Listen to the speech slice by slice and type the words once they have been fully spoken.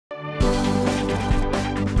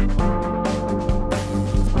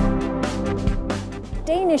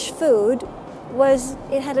Danish food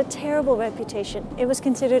it had a terrible reputation. It was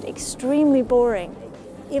considered extremely boring.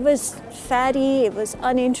 It was fatty, it was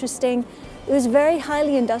uninteresting, it was very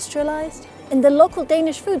highly industrialized. And the local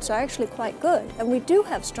Danish foods are actually quite good, and we do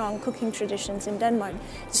have strong cooking traditions in Denmark.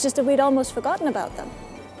 It's just that we'd almost forgotten about them.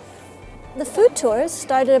 The food tours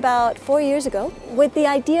started about 4 years ago with the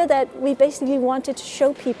idea that we basically wanted to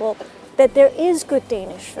show people that there is good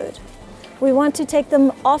Danish food. We want to take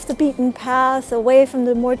them off the beaten path, away from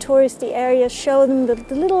the more touristy areas, show them the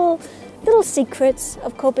little secrets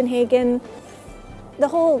of Copenhagen. The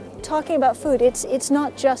whole talking about food, it's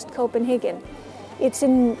not just Copenhagen. It's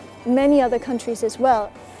in many other countries as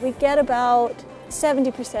well. We get about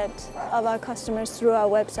 70% of our customers through our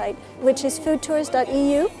website, which is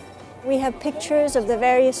foodtours.eu. We have pictures of the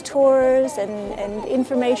various tours and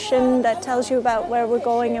information that tells you about where we're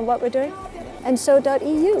going and what we're doing. And so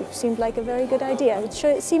 .eu seemed like a very good idea.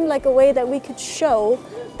 It seemed like a way that we could show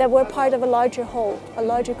that we're part of a larger whole, a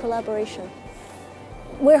larger collaboration.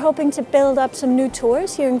 We're hoping to build up some new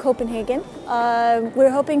tours here in Copenhagen.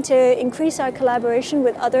 We're hoping to increase our collaboration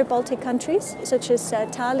with other Baltic countries, such as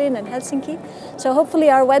Tallinn and Helsinki. So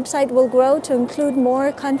hopefully our website will grow to include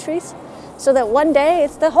more countries, so that one day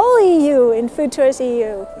it's the whole EU in Food Tours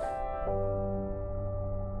EU.